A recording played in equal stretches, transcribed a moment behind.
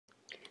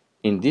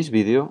In this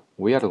video,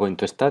 we are going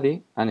to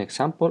study an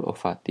example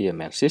of a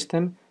TMR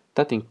system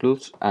that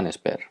includes an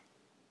spare.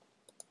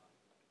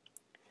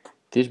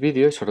 This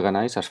video is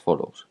organized as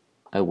follows.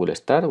 I will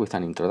start with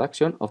an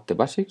introduction of the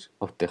basics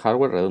of the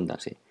hardware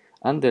redundancy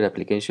and their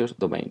applications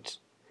domains.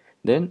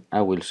 Then I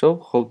will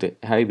show how the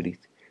hybrid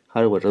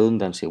hardware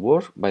redundancy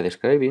works by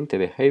describing the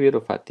behavior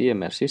of a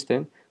TMR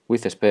system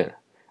with a spare,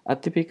 a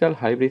typical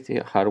hybrid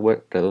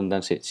hardware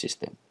redundancy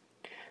system.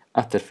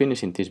 After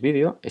finishing this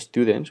video,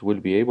 students will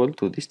be able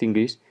to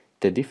distinguish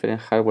the different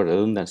hardware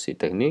redundancy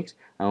techniques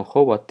and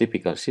how a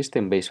typical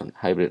system based on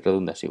hybrid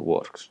redundancy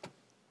works.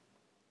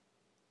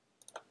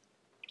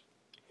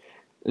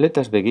 Let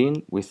us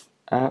begin with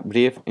a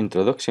brief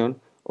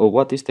introduction of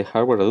what is the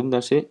hardware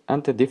redundancy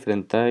and the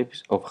different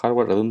types of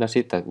hardware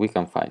redundancy that we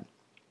can find.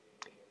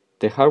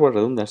 The hardware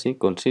redundancy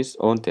consists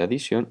on the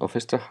addition of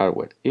extra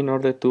hardware in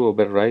order to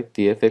override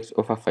the effects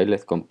of a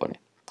failed component.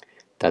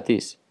 That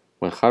is,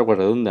 when hardware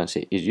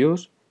redundancy is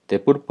used, the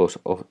purpose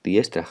of the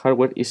extra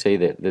hardware is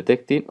either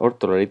detecting or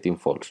tolerating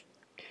faults.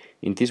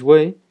 In this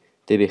way,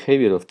 the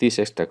behavior of these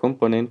extra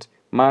components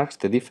marks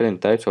the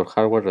different types of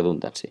hardware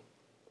redundancy.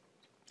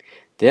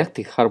 The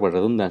active hardware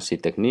redundancy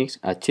techniques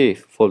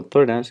achieve fault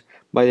tolerance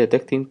by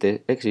detecting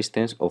the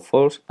existence of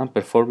faults and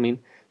performing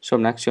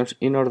some actions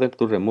in order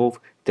to remove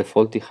the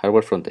faulty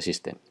hardware from the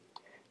system.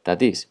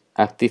 That is,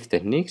 active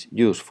techniques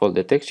use fault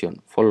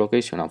detection, fault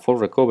location, and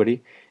fault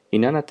recovery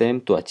in an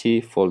attempt to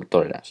achieve fault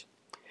tolerance.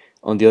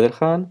 On the other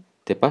hand,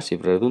 the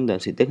passive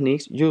redundancy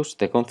techniques use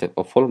the concept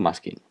of fault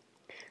masking.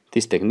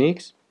 These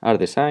techniques are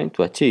designed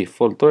to achieve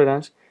fault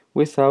tolerance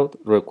without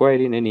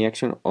requiring any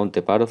action on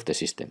the part of the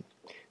system.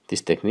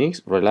 These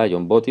techniques rely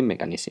on voting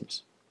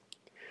mechanisms.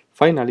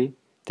 Finally,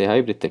 the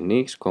hybrid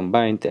techniques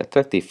combine the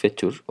attractive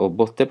features of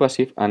both the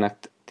passive and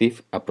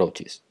active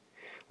approaches.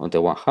 On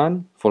the one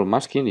hand, fault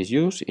masking is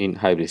used in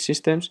hybrid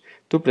systems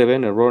to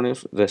prevent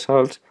erroneous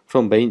results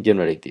from being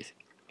generated.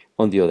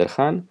 On the other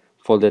hand,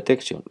 fault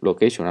detection,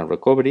 location, and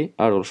recovery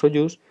are also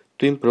used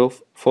to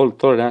improve fault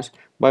tolerance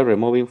by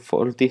removing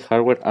faulty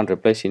hardware and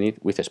replacing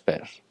it with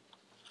spares.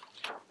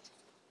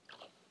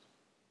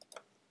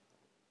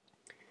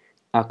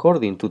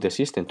 According to the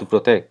system to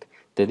protect,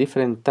 the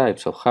different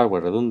types of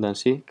hardware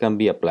redundancy can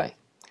be applied.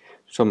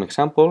 Some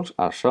examples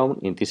are shown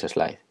in this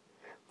slide.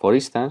 For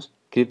instance,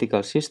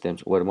 critical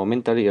systems where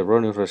momentary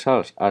erroneous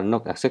results are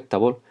not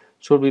acceptable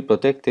should be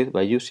protected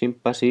by using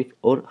passive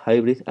or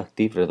hybrid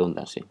active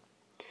redundancy.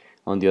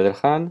 On the other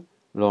hand,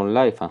 long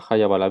life and high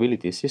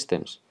availability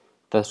systems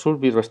that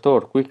should be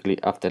restored quickly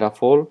after a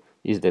fault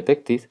is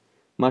detected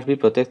must be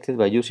protected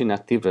by using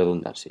active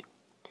redundancy.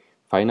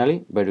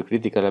 Finally, very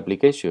critical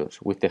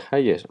applications with the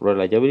highest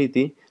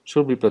reliability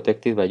should be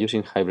protected by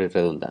using hybrid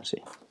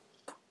redundancy.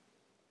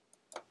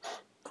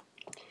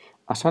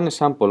 As an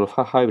example of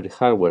a hybrid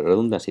hardware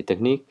redundancy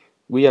technique,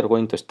 we are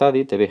going to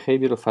study the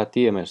behavior of a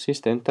TMR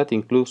system that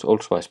includes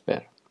also a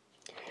spare.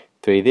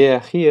 The idea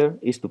here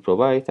is to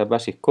provide a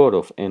basic core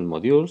of N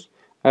modules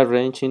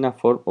arranged in a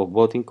form of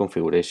voting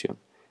configuration,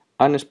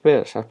 and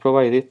spares are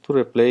provided to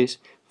replace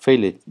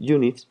failed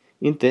units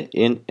in the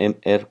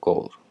TMR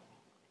core.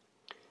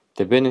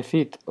 The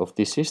benefit of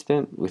this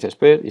system with a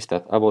spare is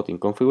that a voting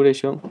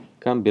configuration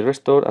can be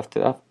restored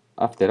after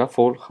a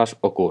fault has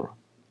occurred.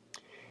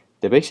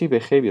 The basic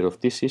behavior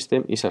of this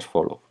system is as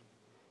follows.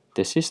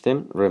 The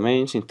system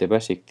remains in the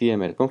basic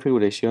TMR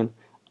configuration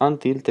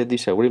until the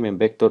disagreement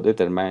vector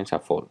determines a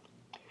fault.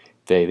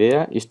 The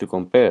idea is to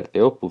compare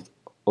the output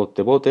of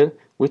the voter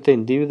with the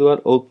individual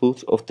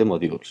outputs of the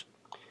modules.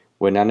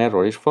 When an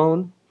error is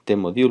found, the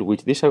module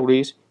which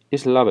disagrees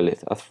is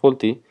labeled as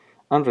faulty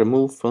and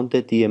removed from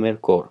the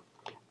TMR core,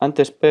 and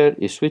the spare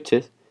is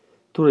switched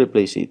to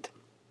replace it.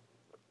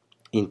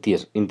 In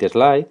this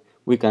slide,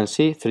 we can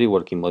see three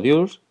working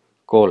modules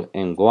called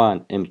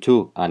M1,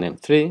 M2, and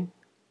M3.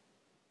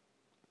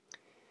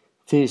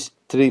 These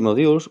three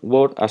modules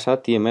work as a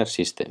TMR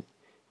system.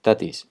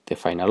 That is, the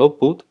final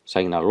output,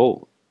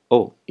 signal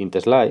O in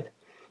the slide,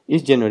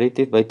 is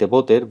generated by the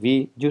voter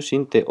V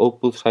using the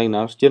output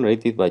signals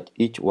generated by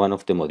each one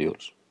of the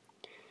modules.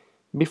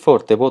 Before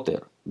the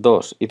voter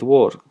does its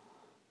work,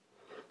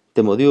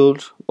 the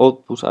module's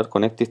outputs are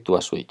connected to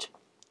a switch.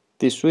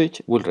 This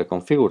switch will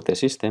reconfigure the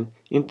system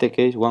in the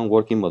case one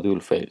working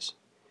module fails.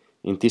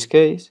 In this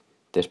case,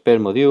 the spare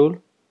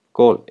module,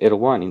 called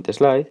R1 in the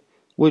slide,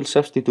 will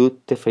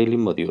substitute the failing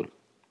module.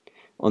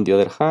 On the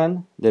other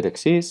hand, there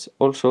exists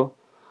also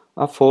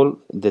a fault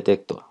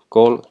detector,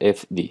 called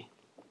FD,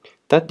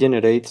 that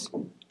generates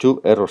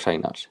two error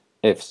signals,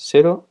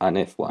 F0 and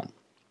F1.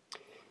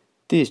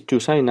 These two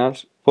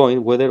signals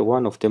point whether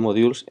one of the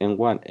modules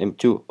M1,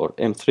 M2, or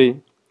M3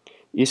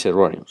 is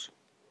erroneous.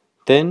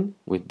 Then,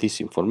 with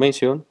this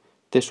information,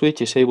 the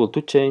switch is able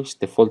to change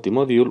the faulty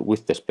module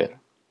with the spare.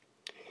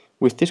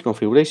 With this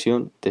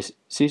configuration, this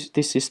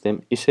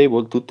system is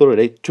able to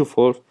tolerate two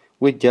faults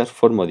with just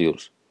 4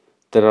 modules.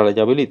 The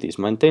reliability is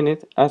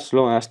maintained as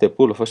long as the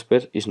pool of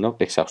spares is not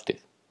exhausted.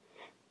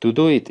 To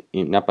do it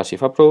in a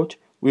passive approach,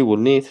 we will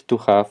need to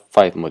have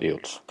 5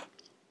 modules.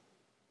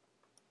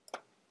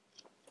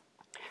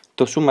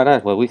 To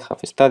summarize what we have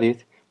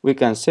studied, we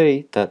can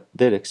say that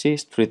there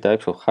exist three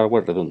types of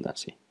hardware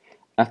redundancy.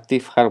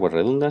 Active hardware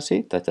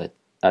redundancy that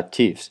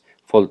achieves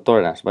fault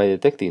tolerance by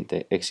detecting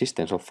the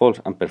existence of faults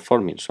and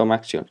performing some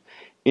actions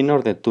in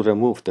order to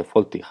remove the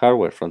faulty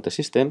hardware from the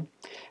system.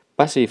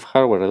 Passive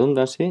hardware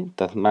redundancy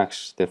that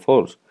masks the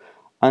faults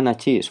and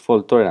achieves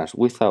fault tolerance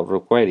without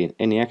requiring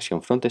any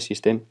action from the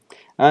system,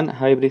 and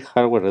hybrid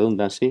hardware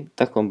redundancy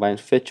that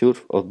combines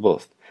features of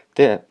both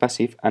the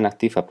passive and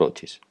active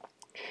approaches.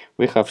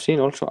 We have seen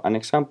also an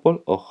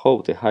example of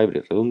how the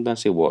hybrid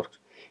redundancy works.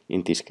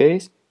 In this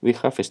case, we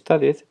have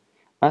studied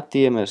a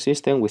TMR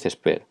system with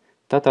spare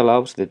that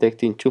allows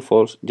detecting two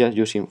faults just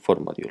using 4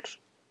 modules.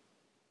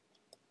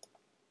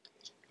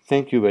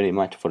 Thank you very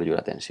much for your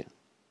attention.